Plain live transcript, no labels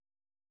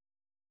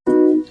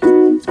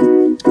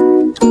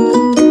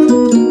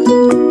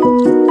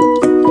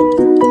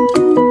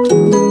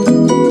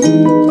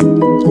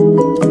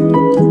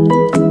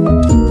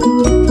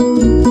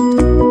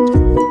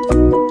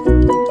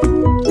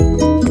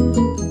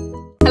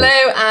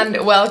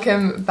and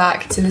welcome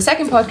back to the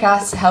second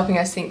podcast, helping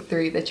us think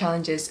through the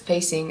challenges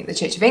facing the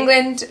Church of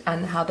England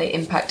and how they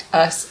impact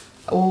us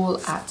all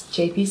at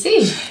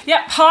JPC.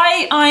 Yep.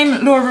 Hi,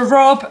 I'm Laura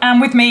Robb,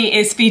 and with me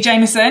is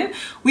Jamieson.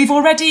 We've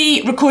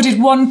already recorded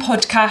one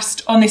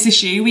podcast on this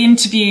issue. We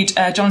interviewed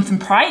Jonathan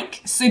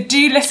Pryke, so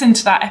do listen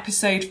to that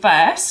episode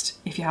first,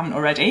 if you haven't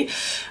already,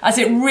 as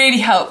it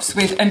really helps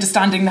with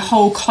understanding the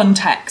whole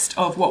context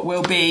of what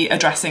we'll be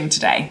addressing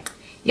today.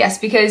 Yes,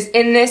 because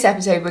in this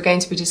episode we're going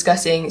to be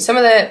discussing some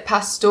of the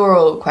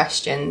pastoral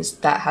questions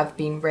that have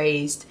been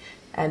raised,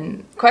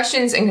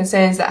 questions and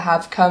concerns that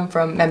have come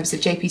from members of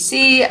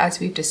JPC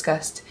as we've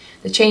discussed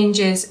the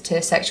changes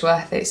to sexual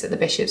ethics that the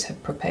bishops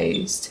have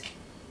proposed.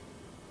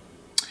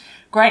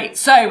 Great.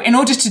 So in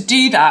order to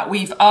do that,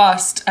 we've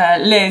asked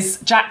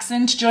Liz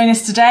Jackson to join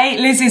us today.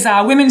 Liz is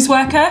our women's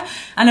worker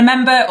and a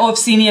member of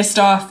senior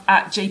staff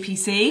at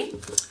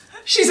JPC.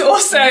 She's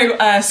also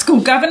a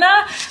school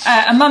governor,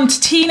 a mum to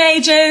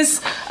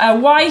teenagers, a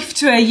wife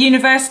to a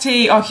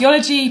university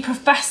archaeology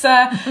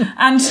professor,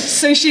 and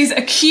so she's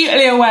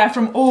acutely aware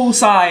from all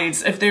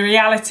sides of the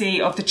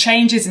reality of the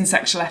changes in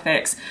sexual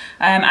ethics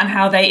and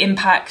how they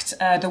impact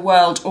the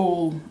world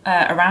all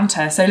around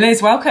her. So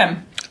Liz,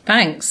 welcome.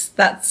 Thanks.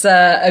 That's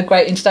a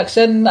great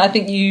introduction. I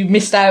think you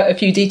missed out a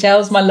few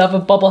details. My love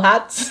of bobble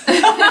hats.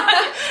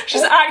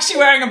 She's actually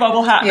wearing a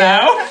bobble hat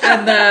now.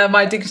 And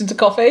my addiction to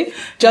coffee.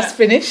 Just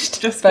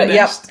finished.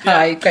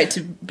 Hi, great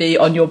to be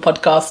on your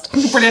podcast.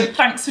 Brilliant.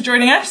 Thanks for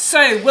joining us.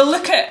 So we'll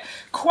look at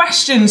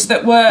questions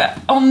that were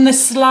on the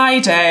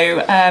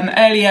Slido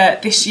earlier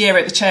this year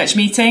at the church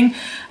meeting.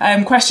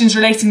 Questions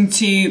relating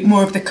to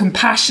more of the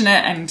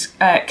compassionate and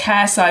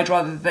care side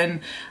rather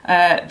than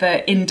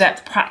the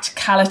in-depth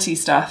practicality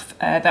stuff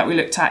that we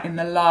looked at in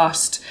the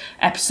last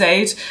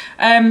episode.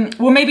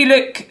 We'll maybe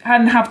look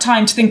and have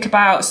time to think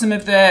about some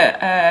of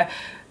the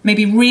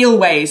maybe real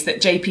ways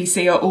that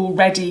JPC are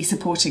already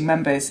supporting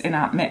members in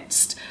our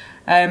midst.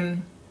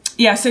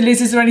 So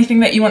Liz, is there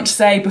anything that you want to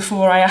say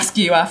before I ask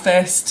you our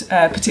first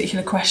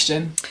particular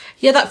question?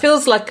 Yeah, that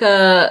feels like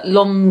a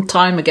long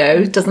time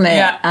ago, doesn't it?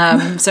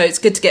 Yeah. So it's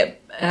good to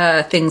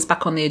get things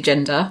back on the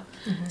agenda.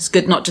 Mm-hmm. It's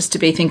good not just to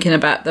be thinking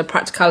about the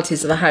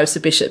practicalities of the House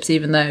of Bishops,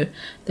 even though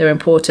they're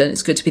important.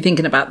 It's good to be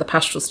thinking about the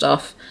pastoral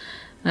stuff.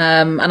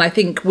 And I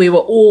think we were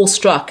all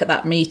struck at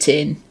that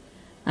meeting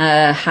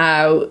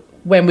how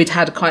when we'd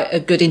had quite a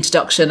good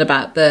introduction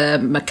about the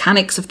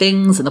mechanics of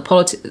things and the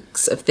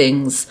politics of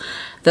things,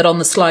 that on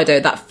the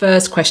Slido, that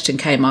first question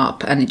came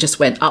up and it just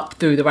went up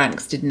through the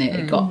ranks, didn't it?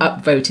 It got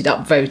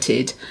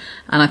upvoted.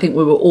 And I think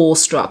we were all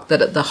struck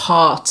that at the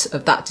heart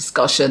of that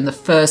discussion, the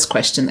first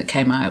question that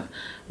came out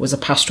was a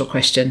pastoral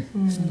question.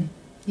 Mm.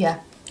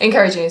 Yeah.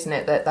 Encouraging, isn't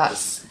it, that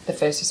that's the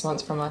first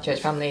response from our church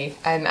family.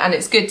 And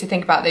it's good to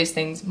think about those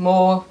things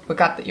more. We're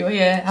glad that you're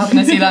here helping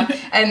us do that.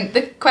 And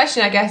the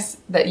question, I guess,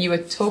 that you were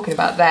talking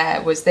about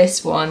there was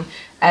this one.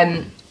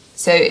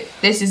 So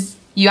this is,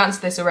 you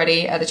answered this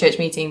already at the church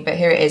meeting, but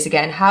here it is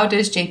again. How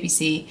does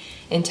JPC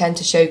intend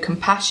to show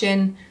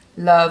compassion,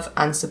 love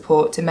and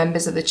support to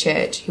members of the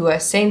church who are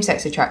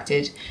same-sex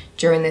attracted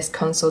during this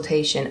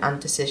consultation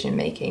and decision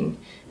making?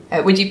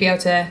 Would you be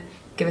able to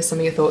give us some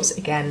of your thoughts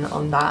again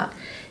on that?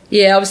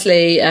 Yeah,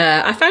 obviously,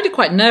 I found it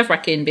quite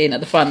nerve-wracking being at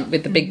the front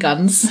with the big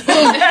guns, with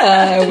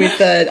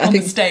I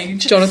think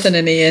stage. Jonathan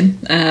and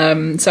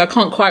Ian. So I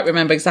can't quite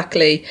remember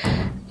exactly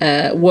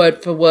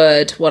word for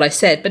word what I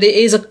said, but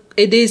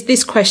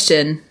this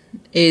question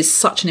is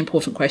such an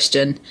important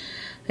question.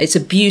 It's a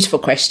beautiful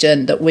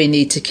question that we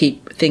need to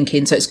keep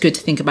thinking. So it's good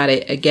to think about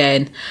it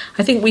again.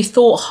 I think we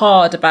thought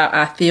hard about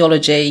our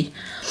theology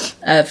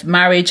of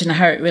marriage and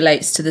how it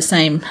relates to the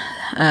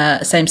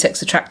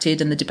same-sex attracted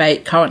and the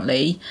debate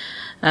currently.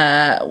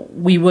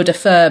 We would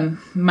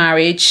affirm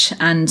marriage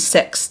and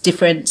sex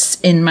difference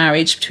in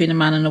marriage between a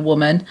man and a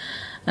woman.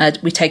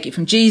 We take it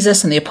from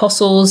Jesus and the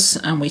apostles,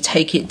 and we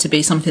take it to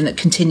be something that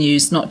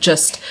continues not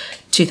just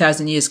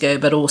 2,000 years ago,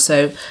 but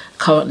also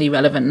currently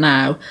relevant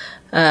now.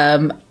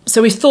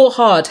 So we thought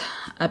hard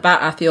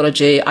about our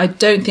theology. I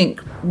don't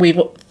think we've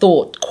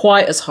thought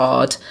quite as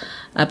hard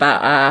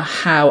about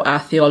how our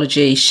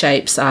theology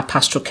shapes our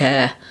pastoral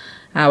care,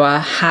 how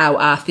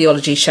our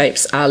theology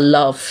shapes our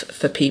love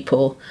for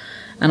people.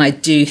 And I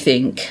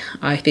think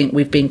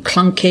we've been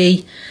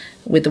clunky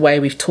with the way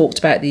we've talked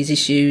about these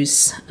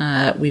issues.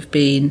 We've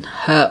been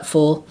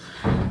hurtful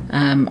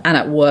and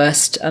at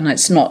worst, and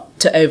it's not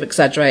to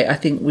over-exaggerate, I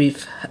think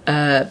we've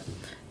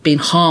been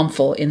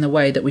harmful in the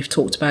way that we've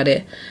talked about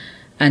it.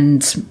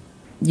 And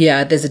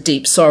yeah, there's a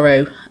deep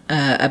sorrow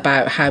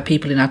about how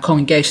people in our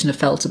congregation have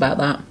felt about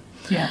that.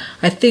 Yeah.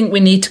 I think we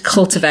need to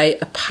cultivate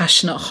a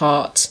passionate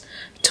heart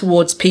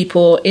towards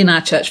people in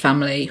our church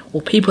family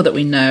or people that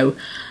we know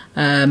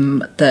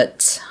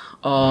that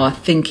are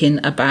thinking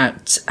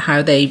about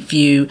how they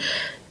view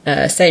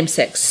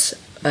same-sex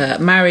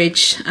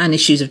marriage and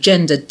issues of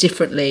gender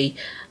differently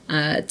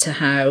to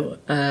how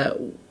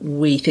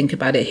we think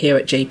about it here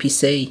at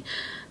JPC.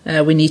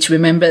 We need to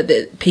remember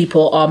that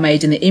people are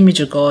made in the image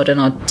of God and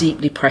are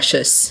deeply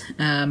precious.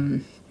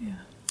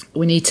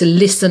 we need to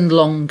listen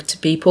long to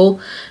people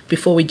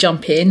before we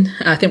jump in.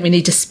 I think we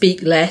need to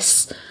speak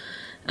less.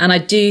 And I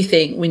do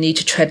think we need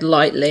to tread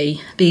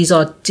lightly. These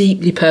are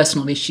deeply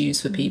personal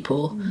issues for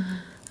people.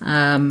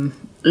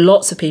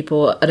 Lots of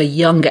people at a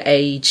younger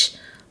age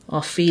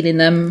are feeling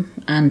them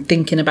and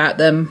thinking about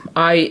them.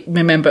 I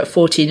remember at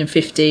 14 and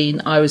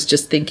 15, I was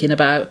just thinking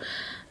about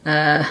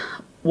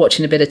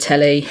watching a bit of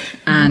telly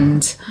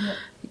and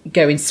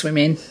going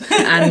swimming.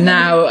 And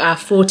now our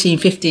 14,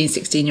 15,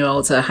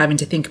 16-year-olds are having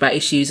to think about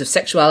issues of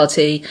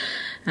sexuality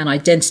and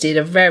identity at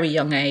a very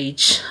young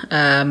age.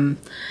 And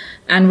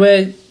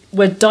we're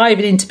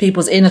diving into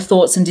people's inner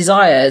thoughts and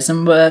desires,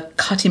 and we're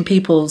cutting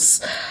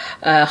people's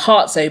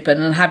hearts open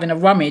and having a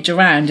rummage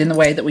around in the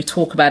way that we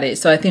talk about it.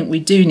 So I think we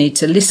do need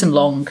to listen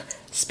long,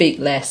 speak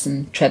less,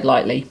 and tread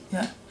lightly.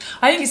 Yeah,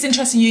 I think it's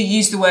interesting you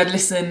use the word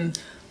listen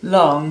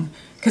long,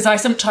 because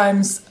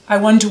I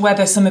wonder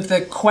whether some of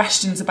the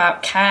questions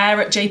about care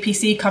at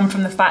JPC come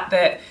from the fact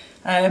that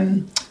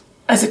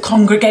as a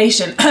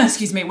congregation,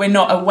 excuse me, we're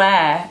not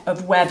aware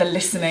of where the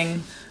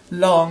listening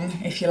long,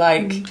 if you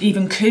like,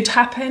 even could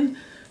happen.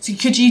 So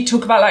could you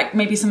talk about like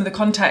maybe some of the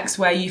contexts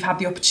where you've had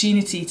the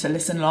opportunity to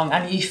listen long,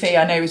 and you, Fee,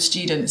 I know with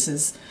students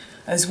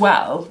as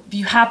well, have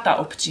you had that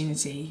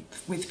opportunity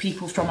with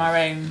people from our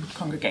own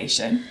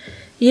congregation?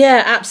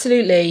 Yeah,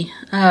 absolutely.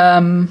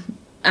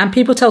 And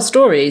people tell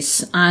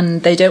stories,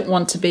 and they don't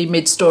want to be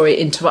mid-story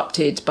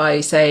interrupted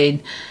by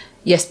saying,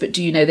 yes, but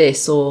do you know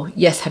this? Or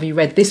yes, have you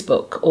read this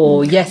book?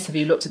 Or yes, have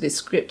you looked at this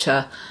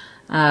scripture?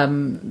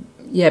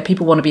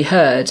 People want to be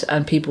heard,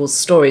 and people's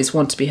stories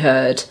want to be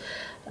heard.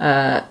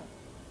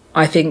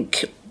 I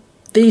think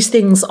these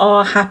things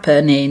are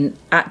happening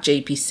at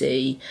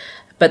JPC,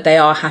 but they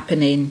are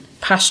happening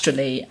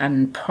pastorally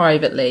and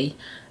privately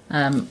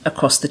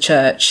across the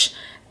church.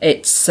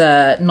 It's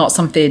not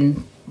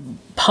something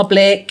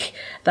public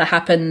that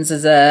happens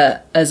as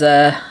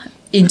a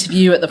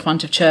interview at the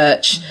front of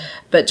church,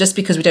 but just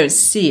because we don't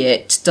see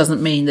it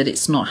doesn't mean that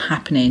it's not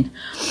happening.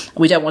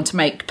 We don't want to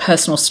make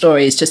personal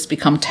stories just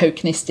become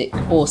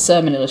tokenistic or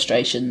sermon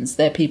illustrations.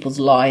 They're people's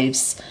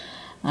lives.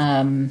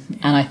 And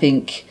I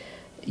think,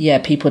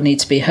 people need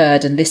to be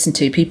heard and listened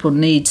to. People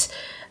need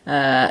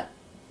to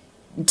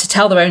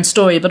tell their own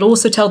story, but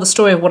also tell the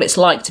story of what it's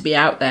like to be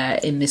out there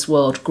in this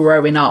world,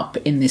 growing up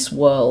in this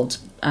world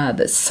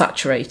that's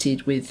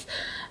saturated with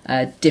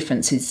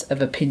differences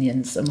of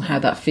opinions and how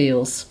that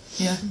feels.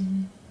 Yeah.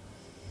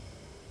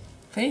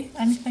 Fee,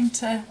 anything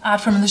to add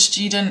from the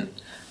student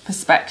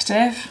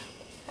perspective?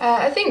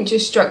 I think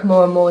just struck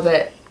more and more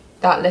that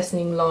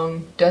listening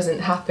long doesn't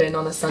happen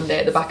on a Sunday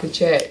at the back of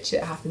church.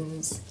 It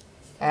happens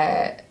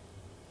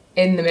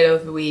in the middle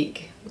of the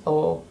week,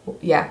 or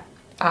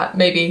at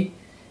maybe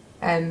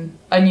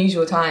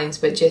unusual times,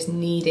 but just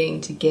needing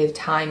to give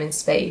time and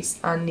space,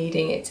 and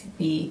needing it to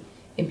be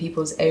in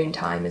people's own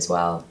time as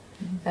well.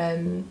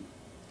 And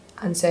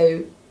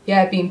so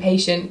being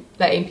patient,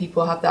 letting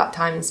people have that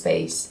time and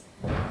space,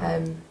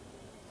 and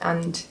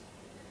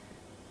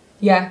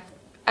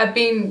I've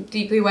been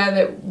deeply aware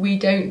that we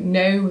don't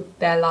know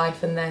their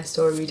life and their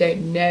story. We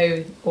don't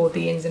know all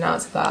the ins and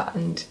outs of that,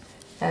 and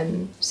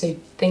so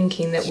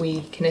thinking that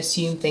we can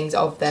assume things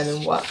of them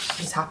and what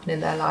has happened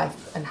in their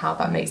life and how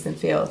that makes them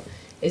feel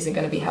isn't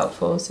going to be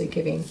helpful. So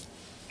giving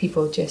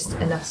people just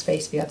enough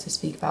space to be able to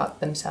speak about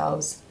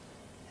themselves.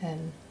 So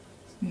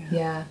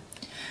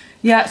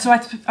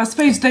I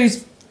suppose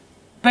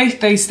both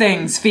those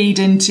things feed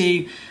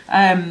into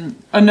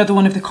another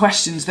one of the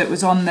questions that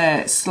was on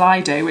the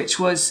Slido, which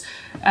was,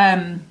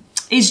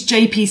 is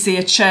JPC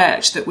a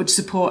church that would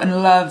support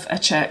and love a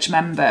church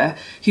member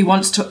who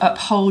wants to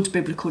uphold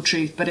biblical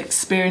truth but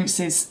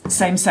experiences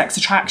same-sex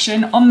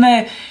attraction? On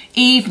the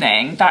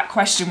evening, that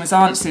question was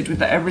answered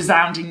with a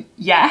resounding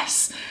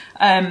yes.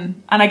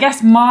 And I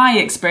guess my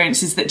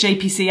experience is that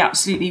JPC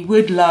absolutely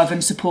would love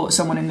and support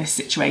someone in this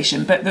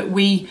situation, but that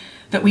we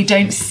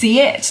don't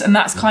see it. And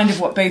that's kind of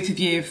what both of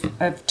you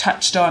have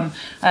touched on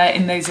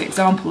in those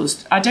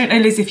examples. I don't know,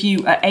 Liz, if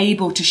you are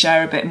able to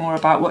share a bit more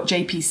about what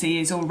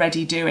JPC is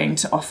already doing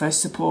to offer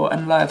support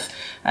and love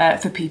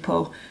for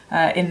people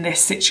in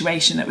this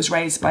situation that was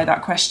raised by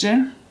that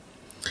question.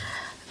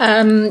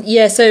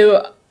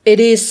 So it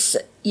is...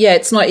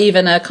 it's not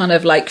even a kind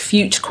of like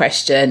future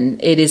question.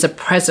 It is a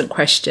present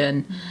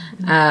question.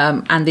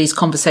 And these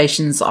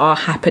conversations are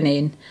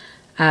happening.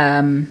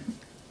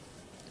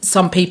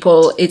 Some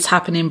people, it's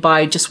happening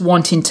by just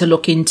wanting to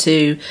look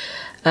into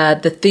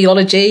the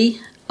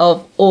theology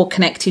of all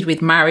connected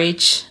with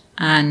marriage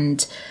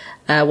and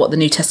what the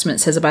New Testament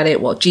says about it,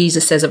 what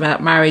Jesus says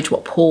about marriage,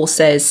 what Paul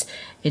says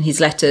in his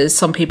letters.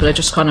 Some people are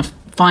just kind of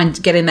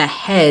getting their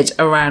head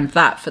around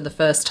that for the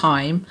first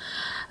time.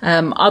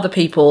 Other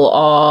people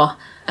are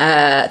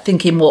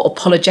thinking more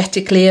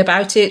apologetically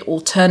about it,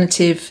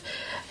 alternative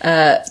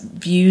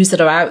views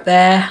that are out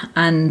there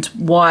and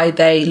why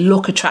they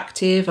look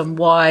attractive and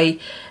why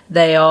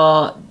they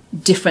are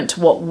different to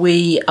what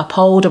we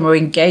uphold, and we're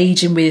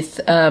engaging with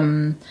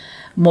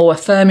more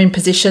affirming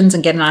positions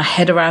and getting our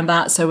head around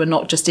that, so we're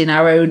not just in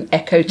our own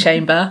echo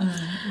chamber.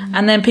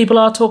 And then people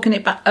are talking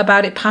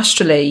about it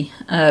pastorally.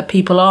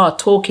 People are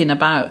talking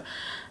about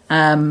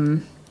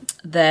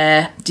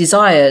their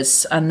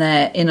desires and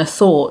their inner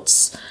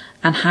thoughts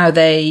and how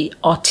they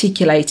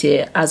articulate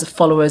it as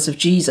followers of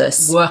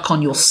Jesus. Work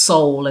on your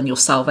soul and your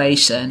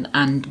salvation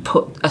and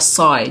put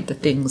aside the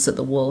things that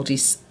the world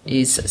is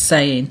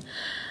saying.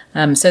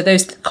 So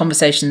those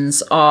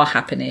conversations are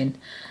happening.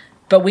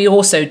 But we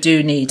also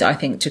do need, I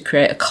think, to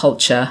create a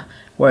culture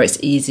where it's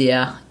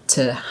easier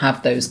to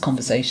have those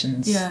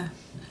conversations. Yeah.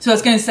 So I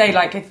was going to say,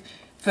 like, if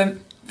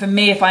for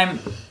me, if I'm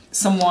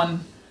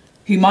someone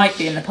who might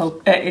be in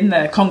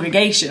the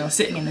congregation or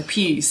sitting in the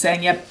pews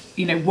saying, yeah,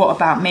 you know, what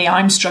about me?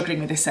 I'm struggling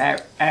with this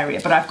area,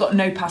 but I've got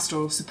no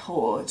pastoral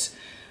support.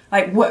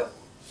 Like,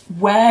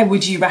 where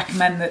would you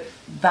recommend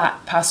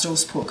that pastoral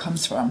support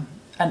comes from?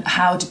 And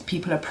how do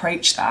people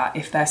approach that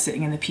if they're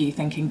sitting in the pew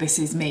thinking, this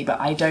is me, but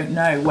I don't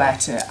know where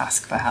to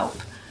ask for help?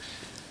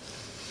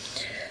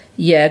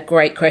 Yeah,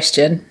 great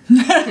question.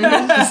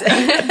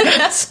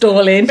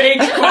 Stalling. Big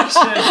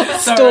question.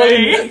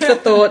 Stalling for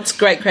thoughts.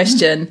 Great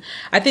question.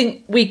 I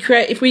think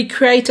if we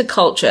create a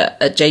culture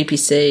at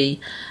JPC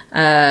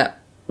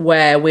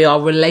where we are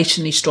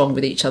relationally strong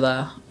with each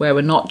other, where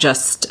we're not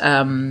just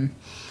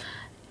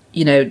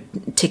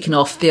ticking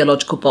off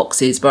theological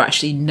boxes, but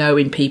actually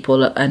knowing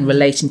people and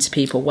relating to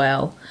people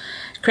well.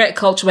 Create a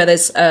culture where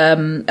there's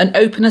an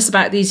openness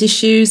about these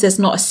issues. There's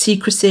not a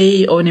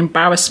secrecy or an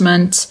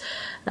embarrassment.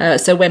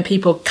 So when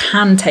people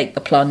can take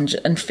the plunge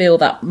and feel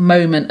that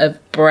moment of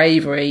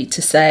bravery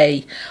to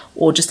say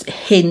or just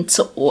hint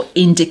or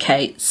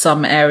indicate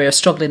some area of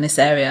struggle in this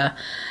area,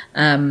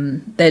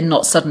 they're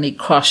not suddenly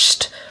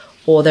crushed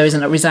or there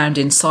isn't a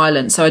resounding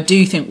silence. So I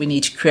do think we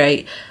need to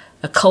create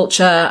a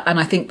culture, and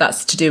I think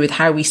that's to do with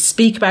how we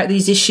speak about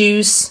these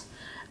issues,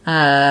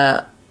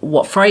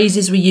 what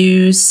phrases we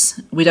use.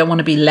 We don't want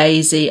to be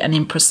lazy and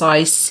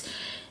imprecise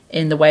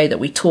in the way that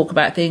we talk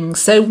about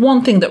things. So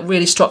one thing that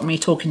really struck me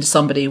talking to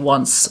somebody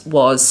once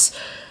was,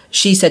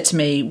 she said to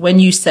me, when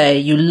you say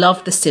you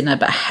love the sinner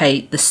but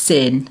hate the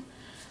sin,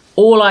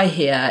 all I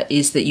hear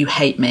is that you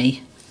hate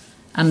me.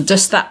 And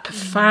just that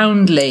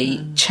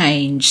profoundly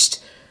changed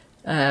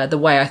the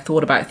way I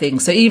thought about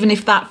things. So even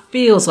if that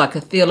feels like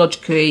a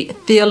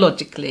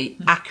theologically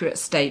accurate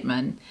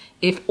statement,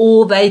 if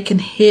all they can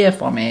hear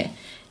from it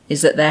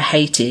is that they're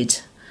hated,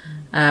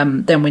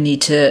 then we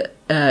need to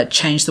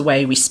change the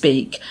way we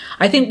speak.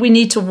 I think we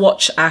need to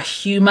watch our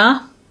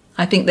humour.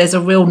 I think there's a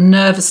real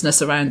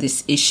nervousness around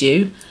this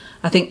issue.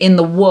 I think in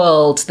the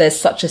world there's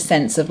such a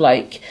sense of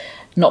like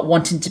not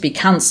wanting to be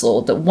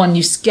cancelled that when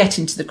you get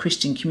into the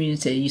Christian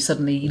community you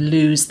suddenly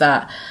lose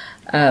that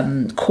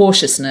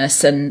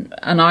cautiousness. And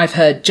I've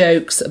heard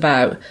jokes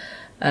about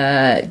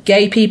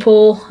gay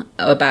people,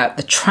 about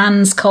the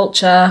trans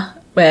culture,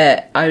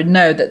 where I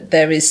know that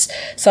there is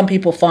some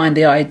people find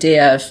the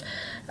idea of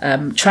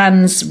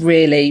trans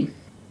really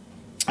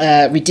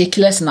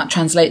ridiculous, and that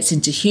translates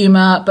into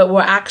humour, but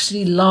we're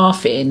actually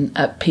laughing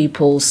at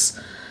people's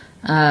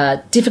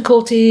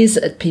difficulties,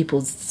 at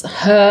people's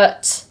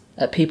hurt,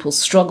 at people's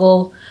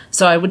struggle.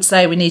 So I would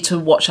say we need to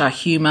watch our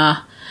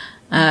humour,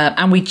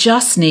 and we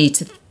just need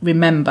to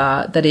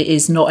remember that it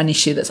is not an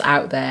issue that's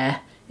out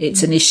there.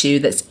 It's an issue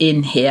that's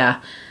in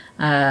here.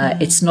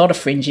 It's not a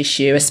fringe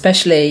issue,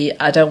 especially,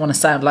 I don't want to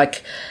sound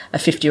like a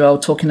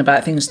 50-year-old talking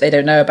about things they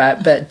don't know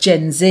about, but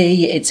Gen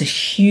Z, it's a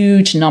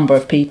huge number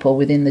of people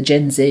within the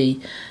Gen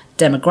Z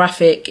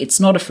demographic.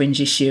 It's not a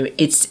fringe issue.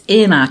 It's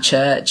in our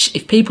church.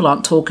 If people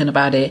aren't talking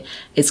about it,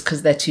 it's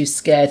because they're too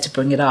scared to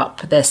bring it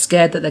up. They're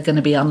scared that they're going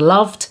to be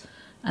unloved,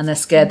 and they're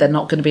scared they're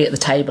not going to be at the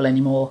table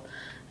anymore.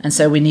 And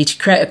so we need to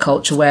create a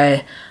culture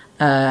where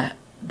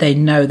they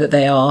know that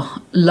they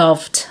are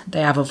loved,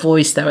 they have a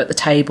voice, they're at the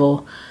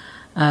table.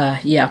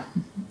 I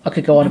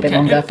could go on a bit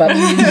longer, but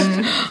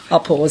I'll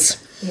pause.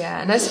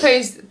 Yeah, and I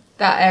suppose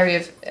that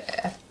area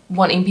of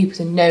wanting people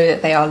to know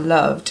that they are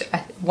loved,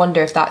 I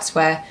wonder if that's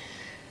where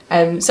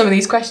some of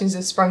these questions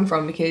have sprung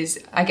from, because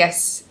I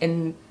guess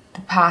in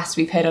the past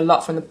we've heard a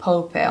lot from the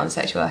pulpit on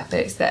sexual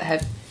ethics that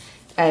have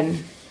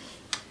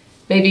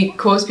maybe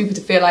caused people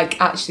to feel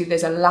like actually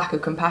there's a lack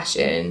of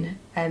compassion,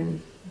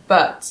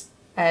 but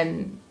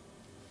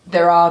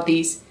there are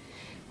these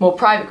more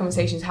private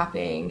conversations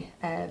happening,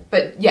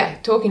 but yeah,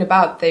 talking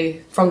about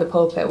from the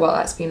pulpit what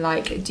that's been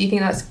like. Do you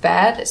think that's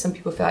fair that some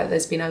people feel like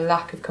there's been a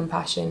lack of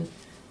compassion?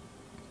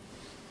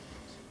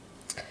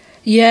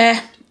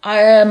 Yeah,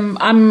 I'm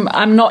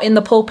not in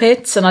the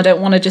pulpit, and I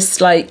don't want to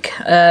just like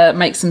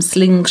make some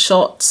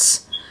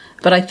slingshots,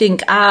 but I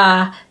think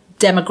our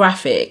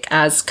demographic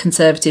as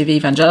conservative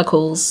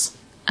evangelicals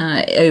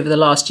over the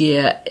last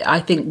year,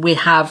 I think we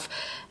have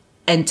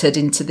entered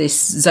into this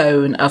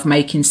zone of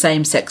making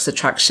same-sex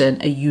attraction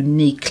a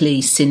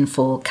uniquely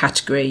sinful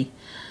category,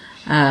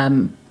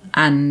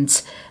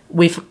 and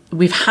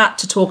we've had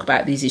to talk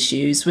about these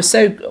issues.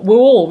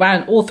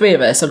 All three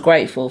of us are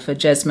grateful for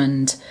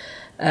Jesmond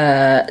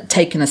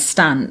taken a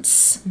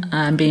stance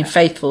and being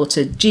faithful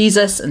to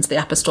Jesus and to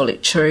the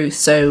apostolic truth.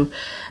 So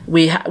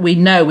we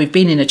know we've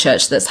been in a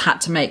church that's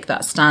had to make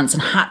that stance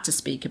and had to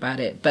speak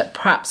about it. But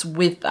perhaps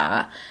with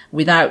that,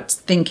 without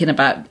thinking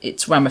about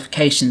its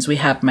ramifications, we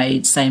have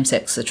made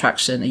same-sex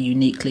attraction a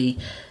uniquely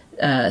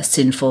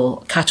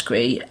sinful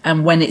category.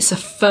 And when it's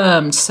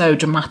affirmed so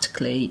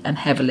dramatically and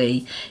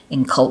heavily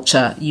in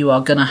culture, you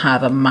are going to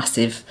have a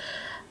massive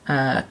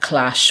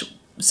clash.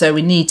 So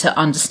we need to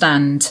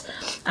understand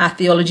our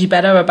theology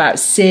better about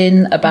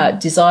sin,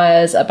 about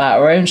desires, about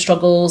our own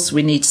struggles.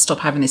 We need to stop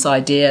having this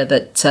idea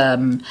that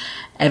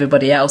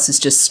everybody else is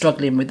just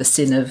struggling with the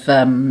sin of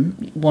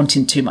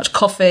wanting too much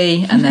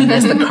coffee, and then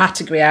there's the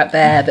category out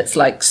there that's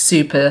like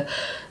super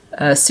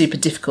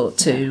difficult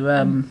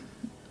to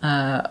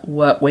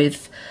work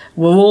with.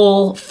 We're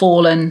all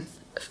fallen,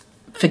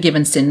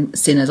 forgiven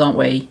sinners, aren't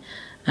we?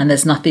 And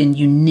there's nothing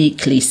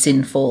uniquely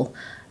sinful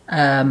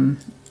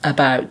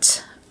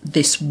about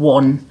this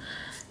one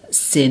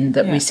sin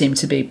that we seem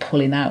to be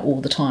pulling out all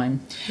the time.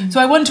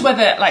 So I wonder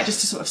whether, like, just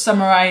to sort of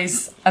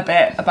summarise a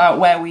bit about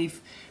where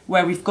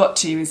we've got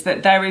to, is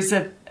that there is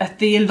a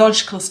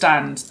theological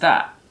stand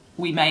that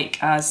we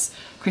make as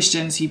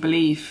Christians who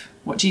believe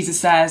what Jesus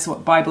says, what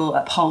the Bible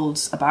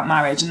upholds about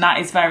marriage, and that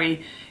is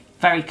very,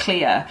 very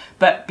clear.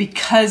 But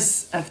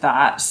because of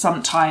that,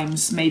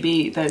 sometimes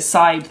maybe the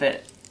side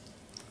that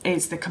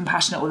is the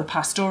compassionate or the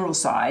pastoral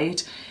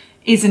side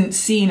isn't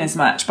seen as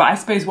much. But I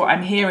suppose what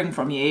I'm hearing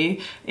from you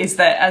is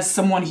that as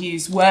someone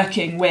who's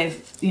working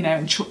with,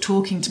 and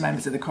talking to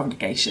members of the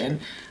congregation,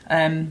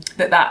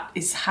 that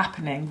is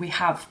happening. We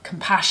have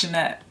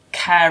compassionate,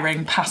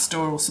 caring,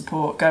 pastoral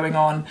support going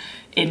on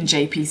in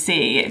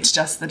JPC. It's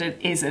just that it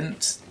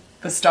isn't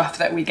the stuff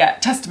that we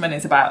get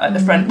testimonies about at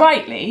the front,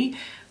 rightly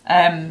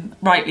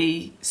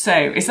so.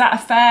 Is that a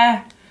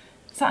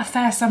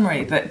fair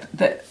summary,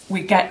 that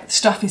we get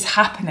stuff is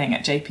happening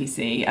at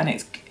JPC and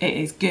it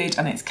is good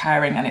and it's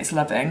caring and it's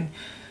loving,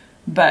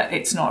 but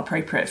it's not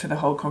appropriate for the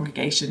whole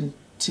congregation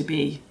to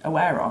be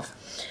aware of?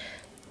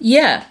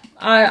 Yeah,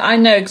 I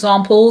know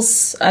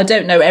examples. I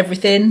don't know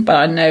everything, but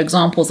I know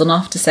examples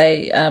enough to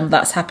say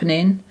that's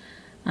happening.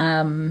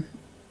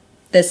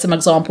 There's some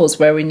examples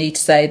where we need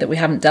to say that we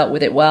haven't dealt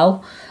with it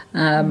well,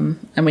 and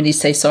we need to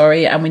say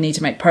sorry, and we need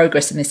to make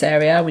progress in this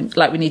area. We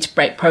need to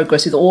make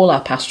progress with all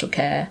our pastoral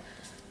care.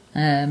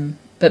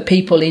 But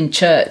people in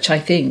church, I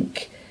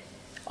think,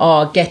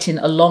 are getting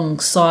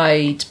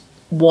alongside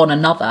one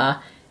another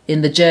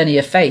in the journey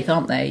of faith,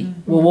 aren't they?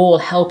 Mm-hmm. We're all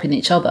helping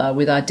each other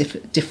with our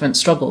different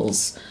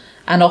struggles.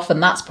 And often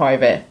that's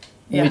private.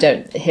 Yeah. We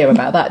don't hear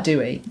about that, do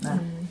we? No.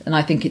 And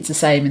I think it's the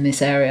same in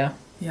this area.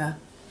 Yeah,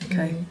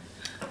 okay.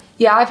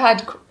 Yeah, I've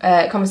had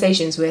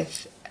conversations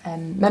with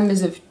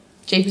members of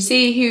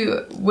JPC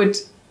who would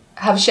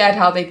have shared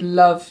how they'd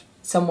love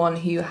someone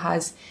who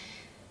has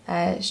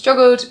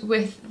struggled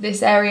with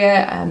this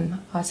area,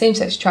 are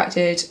same-sex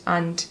attracted,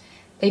 and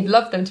they'd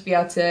love them to be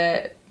able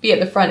to be at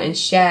the front and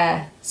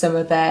share some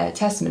of their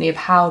testimony of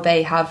how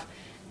they have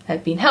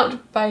been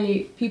helped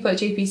by people at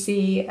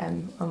JPC,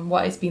 and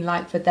what it's been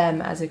like for them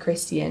as a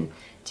Christian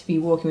to be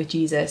walking with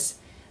Jesus.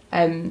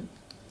 I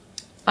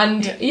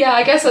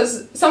guess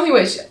that's something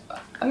which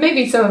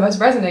maybe some of us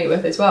resonate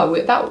with as well.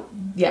 With that,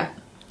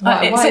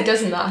 why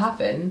doesn't that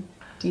happen,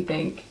 do you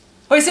think?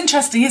 Well, it's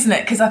interesting, isn't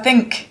it? Because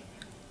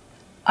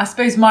I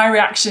suppose my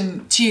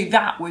reaction to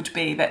that would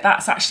be that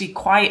that's actually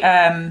quite,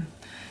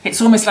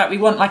 it's almost like we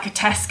want like a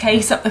test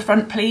case up the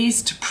front,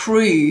 please, to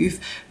prove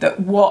that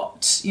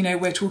what,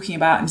 we're talking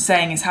about and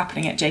saying is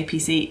happening at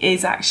JPC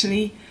is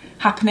actually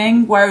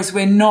happening. Whereas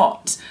we're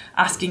not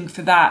asking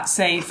for that,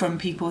 say, from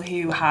people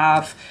who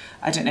have,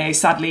 I don't know,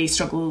 sadly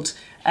struggled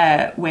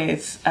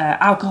with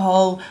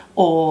alcohol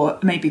or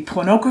maybe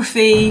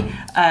pornography,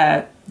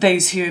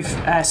 those who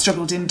have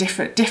struggled in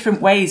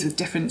different ways with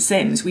different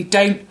sins. We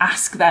don't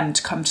ask them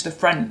to come to the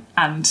front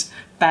and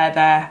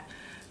bear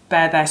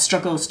their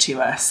struggles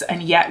to us,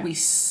 and yet we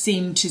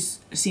seem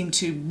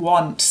to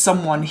want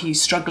someone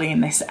who's struggling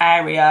in this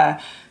area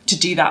to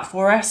do that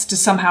for us, to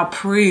somehow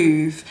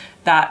prove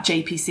that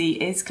JPC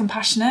is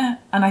compassionate.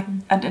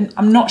 And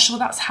I'm not sure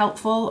that's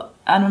helpful,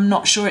 and I'm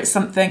not sure it's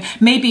something,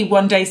 maybe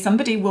one day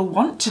somebody will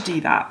want to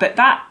do that, but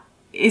that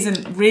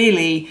isn't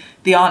really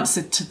the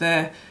answer to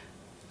the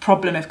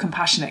problem of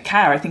compassionate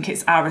care. I think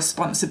it's our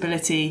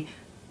responsibility,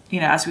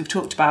 as we've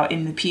talked about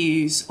in the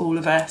pews, all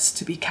of us,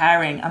 to be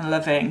caring and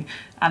loving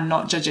and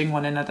not judging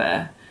one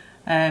another.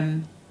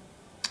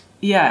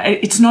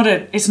 It's not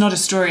a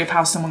story of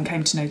how someone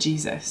came to know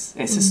Jesus.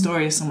 It's a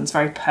story of someone's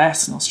very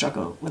personal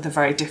struggle with a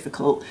very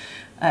difficult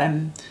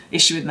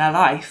issue in their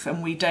life,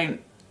 and we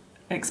don't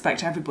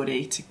expect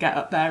everybody to get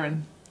up there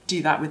and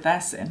do that with their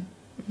sin.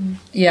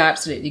 Yeah, I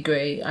absolutely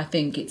agree. I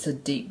think it's a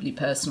deeply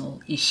personal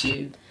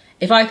issue.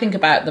 If I think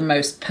about the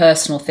most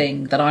personal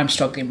thing that I'm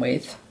struggling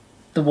with,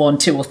 the 1,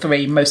 2 or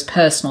 3 most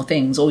personal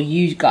things all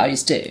you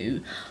guys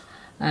do,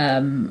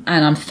 and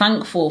I'm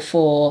thankful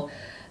for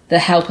the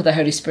help of the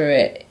Holy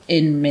Spirit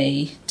in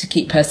me to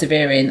keep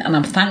persevering, and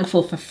I'm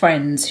thankful for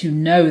friends who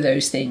know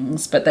those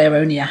things, but they're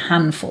only a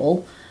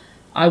handful,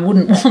 I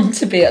wouldn't want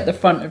to be at the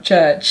front of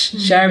church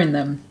sharing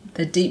them.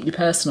 They're deeply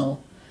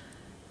personal.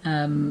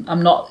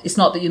 It's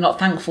not that you're not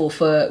thankful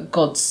for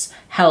God's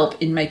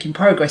help in making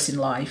progress in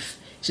life.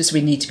 It's just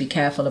we need to be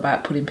careful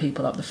about putting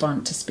people up the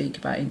front to speak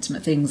about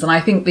intimate things. And I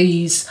think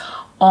these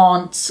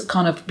aren't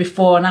kind of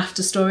before and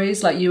after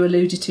stories like you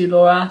alluded to,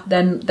 Laura.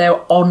 Then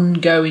they're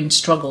ongoing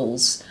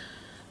struggles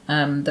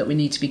that we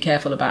need to be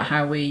careful about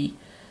how we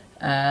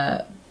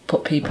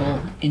put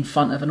people in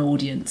front of an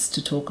audience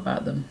to talk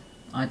about them,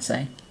 I'd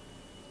say.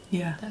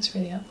 Yeah, that's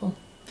really helpful.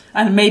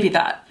 And maybe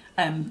that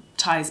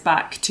ties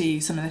back to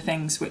some of the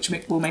things which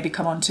we'll maybe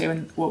come on to,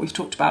 and what we've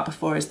talked about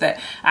before is that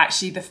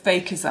actually the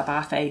focus of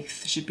our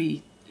faith should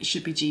be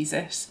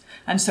Jesus.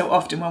 And so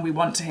often when we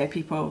want to hear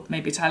people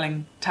maybe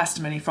telling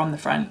testimony from the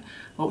front,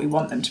 what we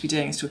want them to be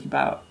doing is talking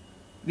about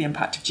the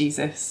impact of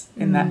Jesus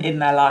in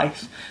their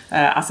life,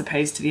 as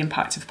opposed to the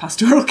impact of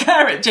pastoral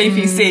care at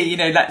JPC. You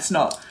know, let's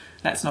not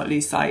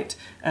lose sight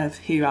of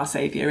who our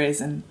Saviour is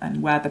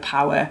and where the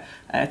power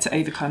to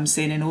overcome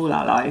sin in all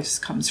our lives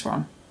comes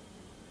from.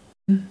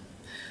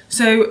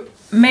 So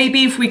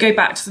maybe if we go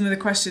back to some of the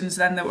questions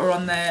then that were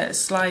on the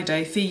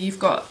Slido. Fee, you've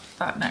got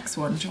that next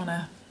one. Do you want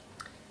to?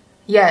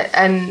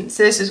 Yeah,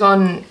 so this is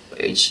one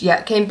which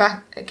came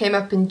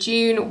up in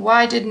June.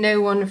 Why did no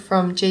one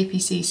from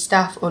JPC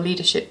staff or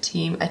leadership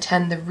team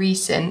attend the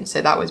recent,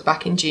 so that was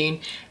back in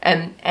June,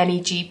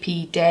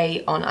 NEGP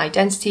Day on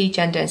Identity,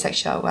 Gender and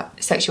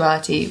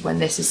Sexuality, when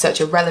this is such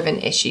a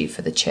relevant issue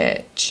for the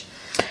church?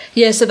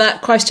 Yeah, so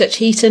that Christchurch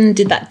Heaton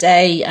did that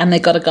day, and they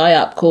got a guy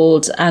up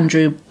called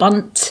Andrew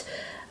Bunt,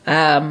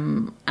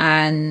 and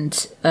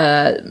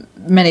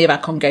many of our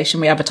congregation,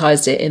 we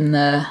advertised it in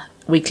the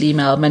weekly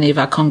email, many of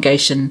our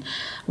congregation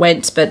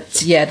went,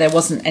 but yeah, there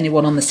wasn't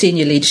anyone on the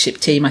senior leadership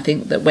team, I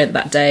think, that went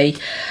that day.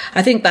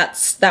 I think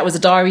that was a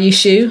diary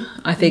issue.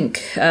 I think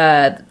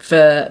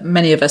for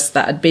many of us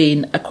that had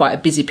been quite a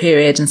busy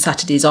period, and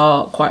Saturdays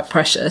are quite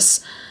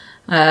precious.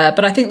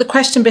 But I think the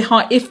question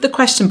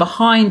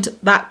behind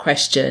that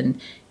question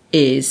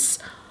is,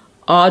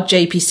 are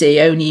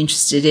JPC only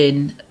interested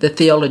in the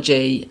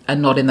theology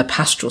and not in the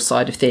pastoral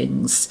side of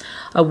things?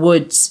 I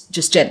would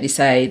just gently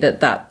say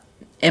that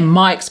in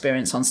my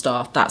experience on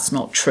staff, that's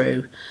not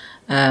true.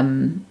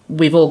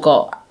 We've all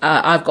got,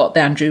 I've got the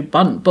Andrew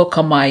Bunt book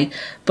on my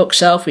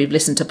bookshelf. We've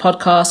listened to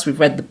podcasts. We've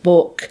read the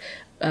book.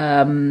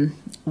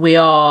 We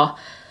are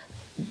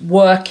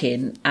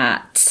working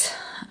at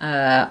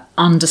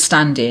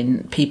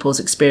understanding people's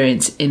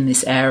experience in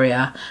this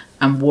area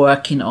and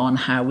working on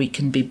how we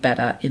can be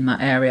better in that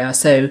area.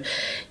 So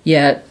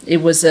yeah, we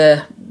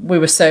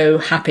were so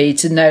happy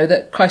to know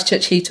that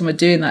Christchurch Heaton were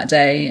doing that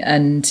day.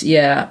 And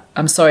yeah,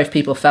 I'm sorry if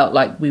people felt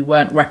like we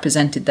weren't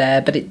represented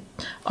there, but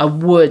I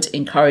would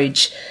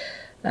encourage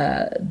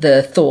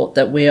the thought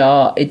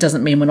that it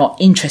doesn't mean we're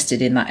not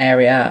interested in that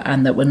area,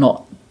 and that we're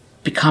not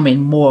becoming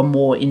more and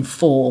more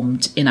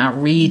informed in our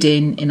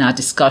reading, in our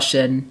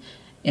discussion,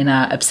 in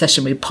our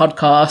obsession with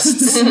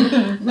podcasts,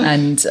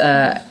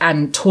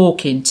 and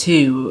talking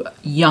to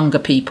younger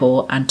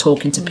people and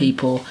talking to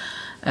people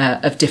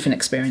of different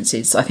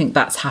experiences. So I think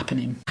that's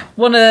happening.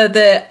 One of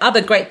the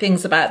other great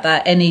things about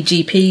that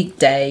NEGP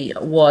day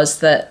was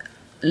that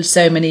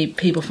so many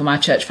people from our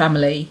church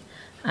family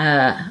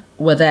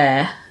were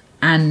there,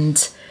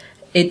 and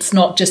it's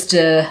not just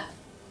a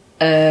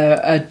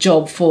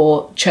job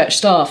for church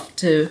staff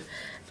to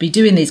be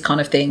doing these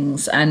kind of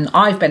things. And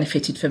I've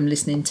benefited from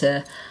listening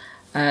to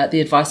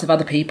the advice of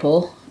other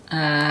people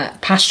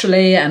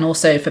pastorally and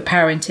also for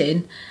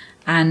parenting,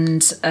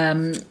 and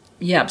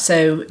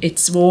so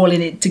we're all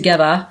in it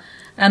together.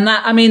 And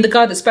that, I mean, the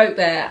guy that spoke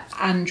there,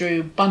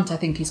 Andrew Bunt, I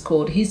think he's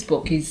called, his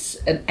book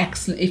is an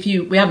excellent,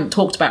 we haven't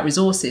talked about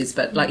resources,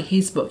 but like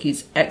his book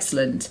is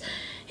excellent.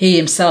 He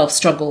himself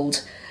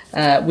struggled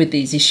with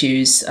these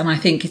issues, and I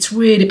think it's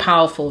really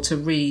powerful to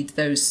read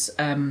those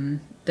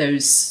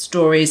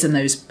stories and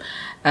those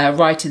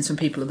writings from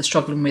people that are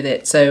struggling with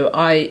it. So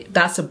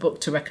that's a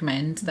book to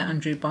recommend, the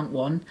Andrew Bunt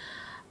one.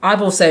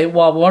 I've also,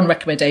 while we're on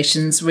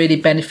recommendations, really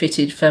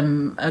benefited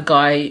from a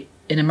guy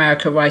in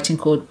America writing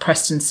called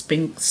Preston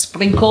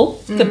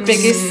Sprinkle, the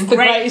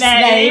greatest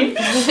name.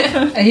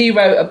 He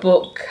wrote a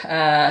book,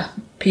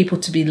 People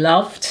to be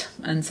Loved,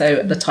 and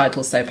so the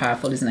title's so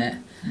powerful, isn't it?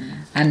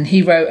 And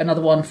he wrote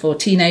another one for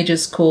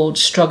teenagers called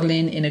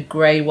Struggling in a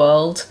Grey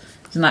World.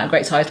 Isn't that a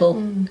great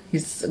title?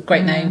 He's a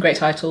great name, great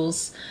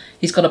titles.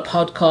 He's got a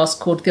podcast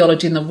called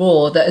Theology in the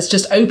Raw that has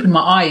just opened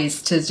my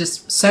eyes to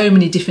just so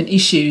many different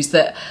issues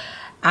that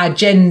our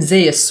Gen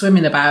Z are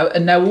swimming about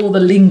and know all the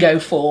lingo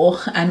for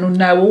and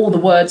know all the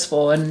words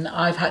for. And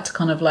I've had to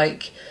kind of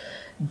like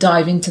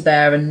dive into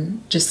there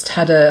and just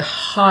had a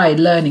high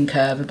learning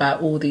curve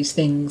about all these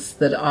things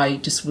that I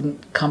just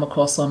wouldn't come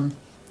across on,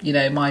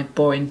 my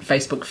boring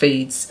Facebook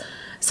feeds.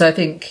 So I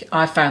think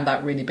I found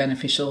that really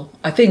beneficial.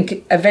 I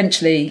think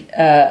eventually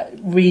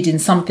reading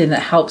something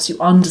that helps you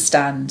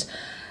understand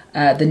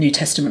the New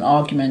Testament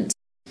argument.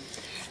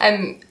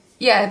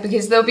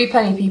 Because there'll be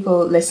plenty of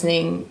people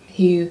listening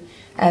who,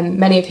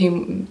 many of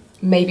whom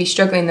maybe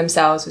struggling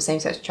themselves with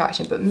same-sex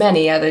attraction, but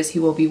many others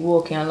who will be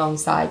walking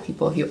alongside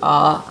people who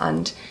are.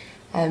 And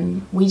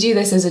we do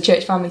this as a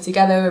church family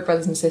together, we're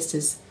brothers and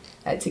sisters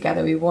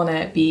together. We want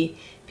to be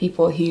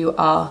people who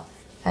are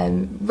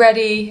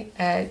ready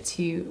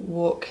to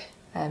walk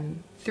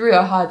through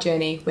a hard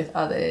journey with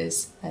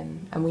others,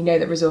 and we know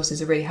that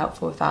resources are really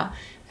helpful with that,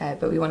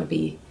 but we want to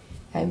be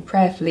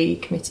prayerfully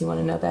committing one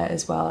another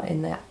as well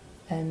in that.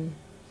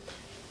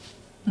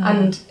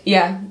 And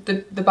yeah,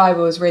 the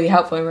Bible is really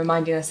helpful in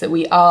reminding us that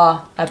we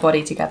are a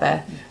body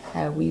together.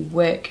 We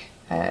work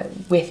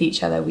with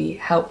each other, we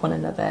help one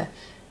another,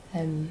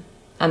 and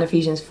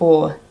Ephesians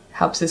 4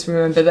 helps us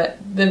remember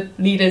that the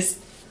leaders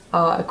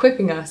are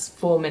equipping us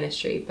for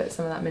ministry, but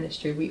some of that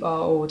ministry we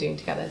are all doing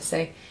together.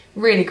 So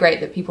really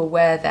great that people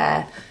were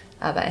there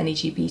at that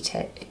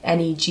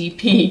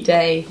NEGP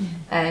day,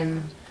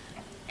 and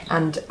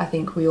I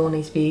think we all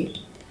need to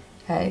be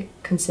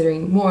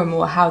considering more and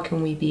more how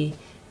can we be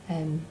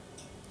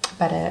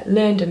better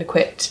learned and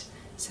equipped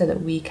so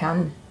that we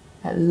can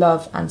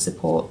love and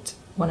support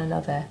one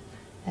another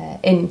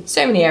in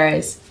so many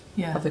areas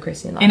of the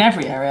Christian life. In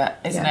every area,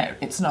 isn't it?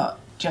 It's not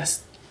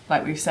just,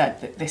 like we've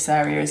said, that this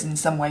area is in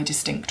some way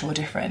distinct or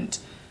different,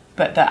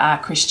 but that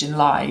our Christian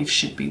lives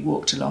should be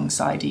walked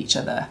alongside each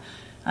other.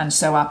 And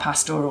so our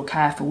pastoral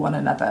care for one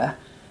another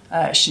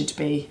should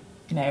be,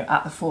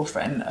 at the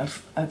forefront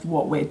of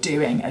what we're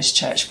doing as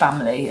church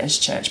family, as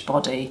church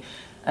body,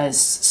 as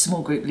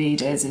small group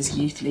leaders, as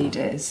youth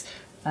leaders.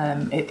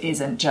 It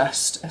isn't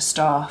just a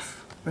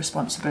staff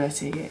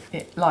responsibility.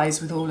 It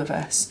lies with all of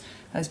us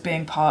as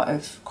being part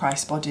of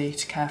Christ's body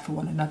to care for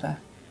one another.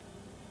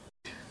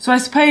 So I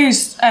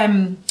suppose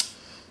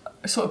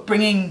sort of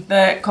bringing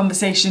the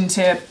conversation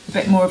to a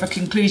bit more of a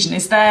conclusion,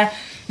 is there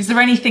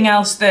anything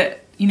else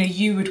that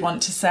you would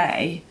want to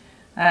say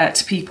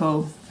to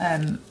people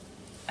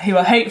who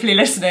are hopefully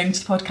listening to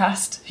the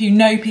podcast, who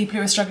know people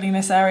who are struggling in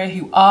this area,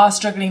 who are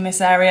struggling in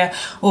this area,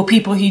 or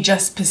people who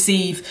just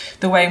perceive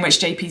the way in which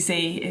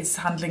JPC is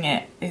handling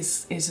it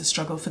is a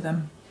struggle for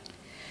them?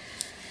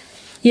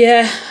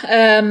 Yeah,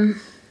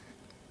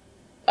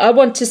 I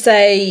want to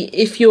say,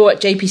 if you're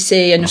at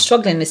JPC and you're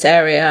struggling in this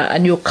area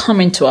and you're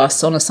coming to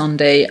us on a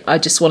Sunday, I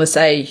just want to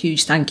say a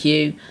huge thank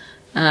you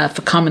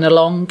for coming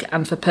along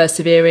and for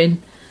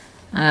persevering.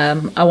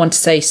 I want to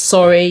say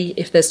sorry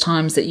if there's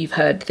times that you've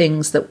heard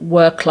things that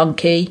were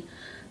clunky,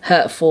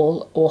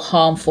 hurtful or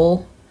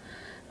harmful.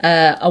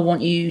 I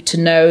want you to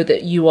know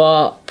that you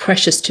are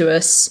precious to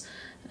us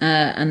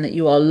and that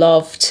you are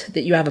loved,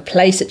 that you have a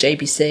place at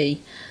JPC,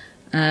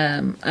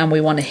 and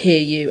we want to hear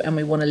you and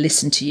we want to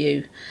listen to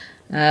you.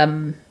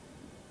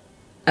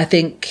 I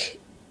think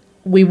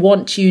we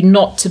want you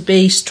not to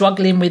be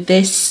struggling with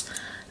this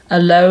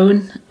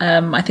alone.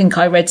 I think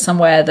I read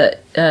somewhere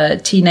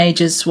that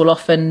teenagers will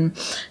often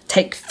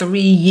take 3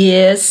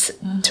 years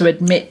to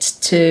admit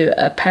to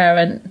a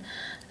parent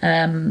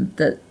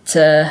that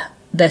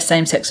they're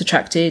same-sex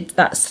attracted.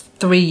 That's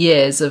 3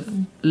 years of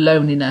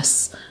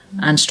loneliness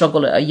and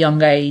struggle at a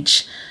young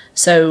age.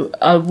 So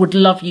I would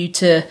love you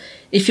to,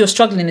 if you're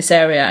struggling in this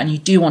area and you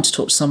do want to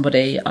talk to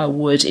somebody, I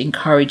would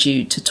encourage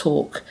you to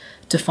talk,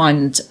 to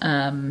find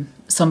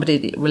somebody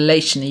that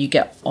relationally you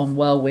get on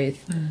well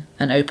with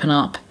and open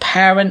up.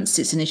 Parents,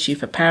 it's an issue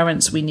for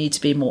parents. We need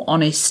to be more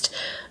honest,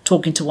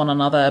 talking to one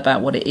another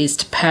about what it is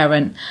to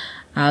parent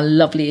our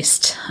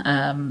loveliest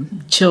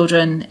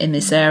children in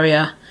this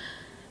area.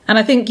 And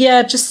I think,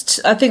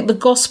 I think the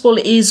gospel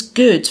is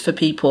good for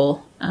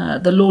people.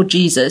 The Lord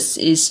Jesus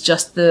is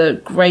just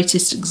the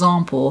greatest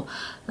example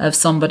of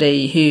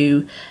somebody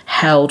who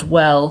held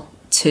well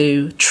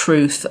to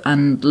truth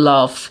and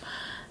love.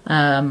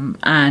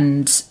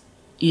 And,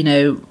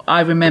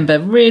 I remember a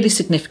really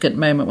significant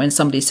moment when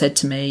somebody said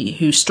to me,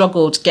 who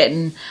struggled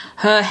getting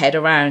her head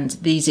around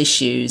these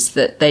issues,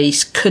 that they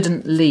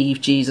couldn't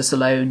leave Jesus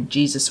alone.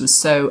 Jesus was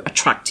so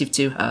attractive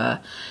to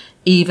her,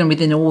 even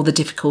within all the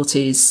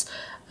difficulties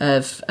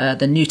of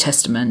the New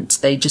Testament.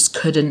 They just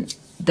couldn't.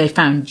 They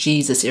found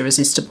Jesus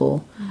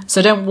irresistible.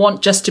 So I don't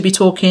want just to be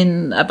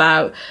talking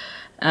about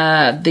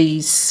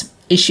these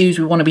issues.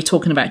 We want to be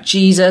talking about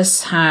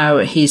Jesus, how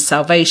his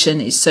salvation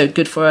is so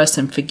good for us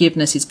and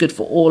forgiveness is good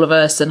for all of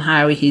us, and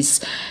how his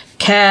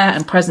care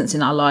and presence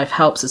in our life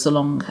helps us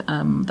along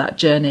that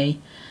journey.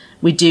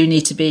 We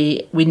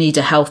need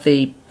a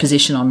healthy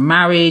position on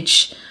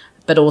marriage,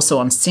 but also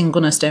on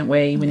singleness, don't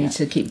we? We need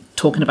to keep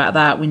talking about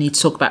that. We need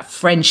to talk about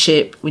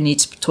friendship. We need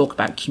to talk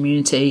about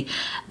community.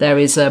 There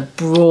is a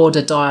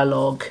broader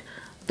dialogue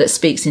that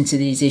speaks into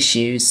these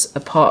issues,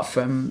 apart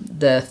from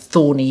the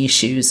thorny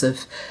issues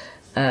of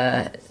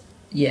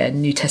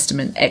New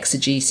Testament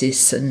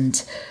exegesis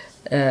and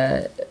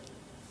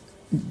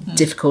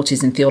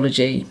difficulties in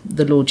theology.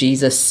 The Lord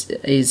Jesus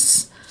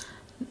is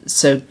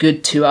so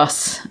good to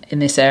us in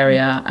this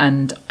area,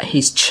 and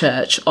his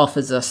church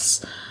offers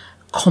us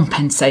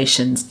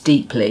compensations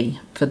deeply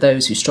for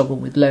those who struggle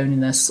with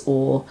loneliness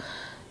or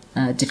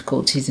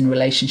difficulties in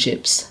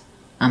relationships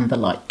and the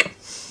like.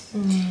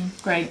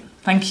 Great,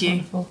 thank you.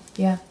 Wonderful.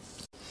 Yeah.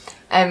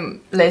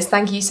 Liz,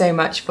 thank you so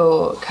much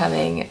for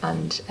coming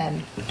and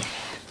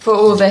for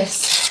all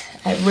this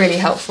really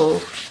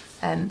helpful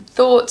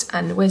thought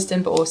and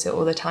wisdom, but also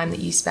all the time that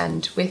you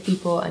spend with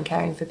people and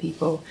caring for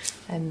people.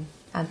 And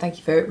thank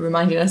you for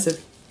reminding us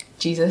of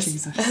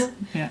Jesus.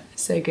 Yeah.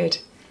 So good.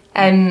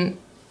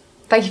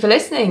 Thank you for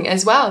listening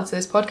as well to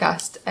this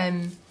podcast.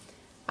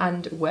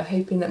 And we're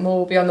hoping that more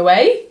will be on the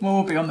way.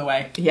 More will be on the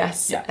way.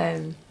 Yes.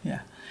 Yeah.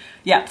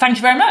 Yeah. Thank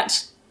you very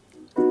much.